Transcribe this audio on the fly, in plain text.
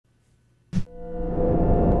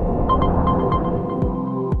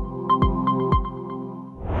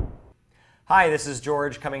Hi, this is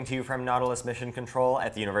George coming to you from Nautilus Mission Control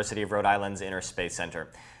at the University of Rhode Island's Inner Space Center.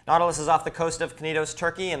 Nautilus is off the coast of Knidos,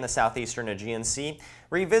 Turkey in the Southeastern Aegean Sea,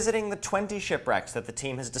 revisiting the 20 shipwrecks that the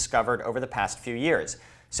team has discovered over the past few years.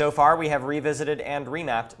 So far, we have revisited and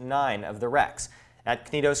remapped 9 of the wrecks.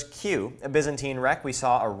 At Knidos Q, a Byzantine wreck, we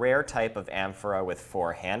saw a rare type of amphora with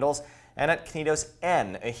 4 handles, and at Knidos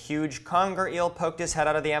N, a huge conger eel poked his head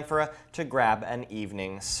out of the amphora to grab an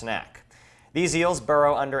evening snack. These eels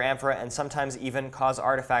burrow under amphora and sometimes even cause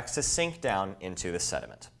artifacts to sink down into the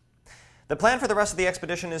sediment. The plan for the rest of the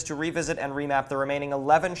expedition is to revisit and remap the remaining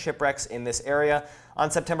 11 shipwrecks in this area.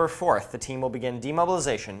 On September 4th, the team will begin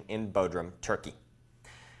demobilization in Bodrum, Turkey.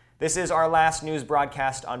 This is our last news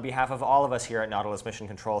broadcast. On behalf of all of us here at Nautilus Mission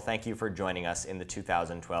Control, thank you for joining us in the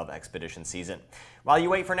 2012 expedition season. While you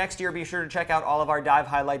wait for next year, be sure to check out all of our dive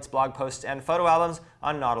highlights, blog posts, and photo albums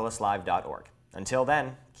on nautiluslive.org. Until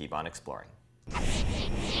then, keep on exploring.